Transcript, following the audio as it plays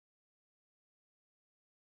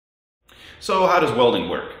So how does welding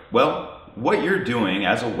work? Well, what you're doing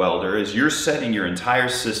as a welder is you're setting your entire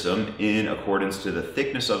system in accordance to the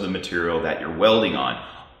thickness of the material that you're welding on,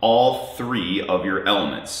 all three of your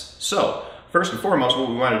elements. So first and foremost, what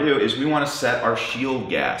we want to do is we want to set our shield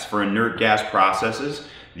gas. For inert gas processes,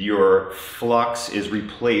 your flux is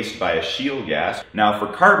replaced by a shield gas. Now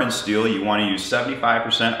for carbon steel, you want to use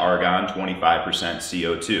 75% argon, 25%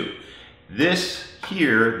 CO2. This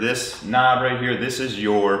here, this knob right here, this is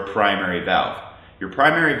your primary valve. Your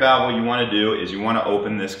primary valve, what you want to do is you want to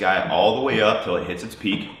open this guy all the way up till it hits its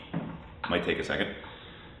peak. Might take a second.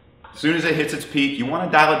 As soon as it hits its peak, you want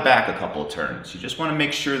to dial it back a couple of turns. You just want to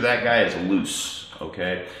make sure that guy is loose,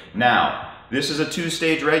 okay? Now, this is a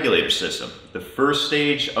two-stage regulator system. The first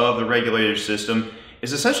stage of the regulator system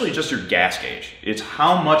is essentially just your gas gauge. It's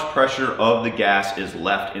how much pressure of the gas is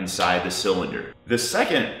left inside the cylinder. The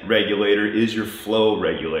second regulator is your flow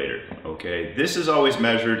regulator, okay? This is always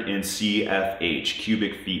measured in CFH,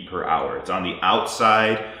 cubic feet per hour. It's on the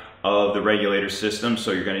outside of the regulator system,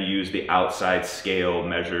 so you're going to use the outside scale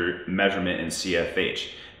measurement in CFH.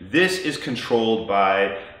 This is controlled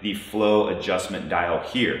by the flow adjustment dial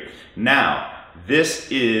here. Now, this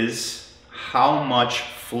is how much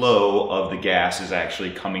flow of the gas is actually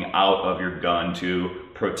coming out of your gun to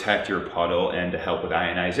protect your puddle and to help with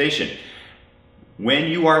ionization. When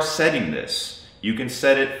you are setting this, you can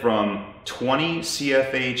set it from 20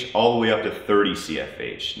 CFH all the way up to 30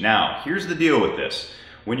 CFH. Now, here's the deal with this.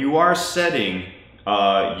 When you are setting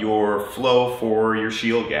your flow for your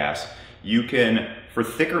shield gas, you can, for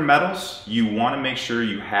thicker metals, you want to make sure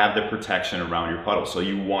you have the protection around your puddle. So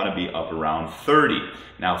you want to be up around 30.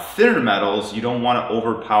 Now thinner metals, you don't want to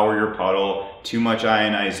overpower your puddle, too much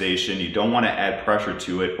ionization, you don't want to add pressure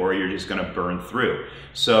to it or you're just going to burn through.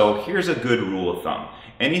 So here's a good rule of thumb.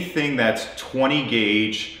 Anything that's 20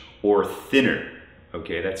 gauge or thinner,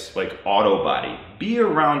 okay, that's like auto body, be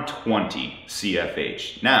around 20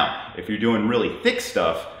 CFH. Now, if you're doing really thick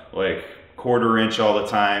stuff, like 1/4 inch all the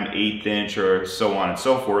time, 1/8 inch, or so on and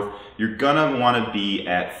so forth, you're gonna wanna be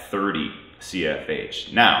at 30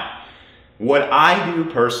 CFH. Now, what I do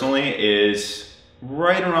personally is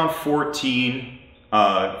right around 14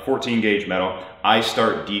 gauge metal, I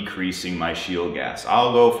start decreasing my shield gas.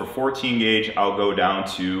 I'll go for 14 gauge, I'll go down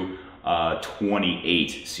to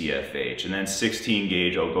 28 CFH, and then 16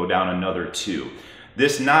 gauge, I'll go down another 2.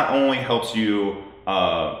 This not only helps you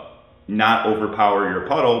not overpower your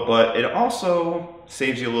puddle, but it also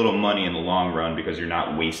saves you a little money in the long run because you're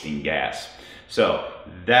not wasting gas. So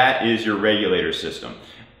that is your regulator system.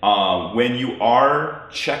 When you are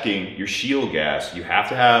checking your shield gas, you have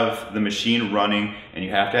to have the machine running and you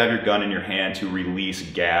have to have your gun in your hand to release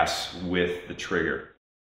gas with the trigger.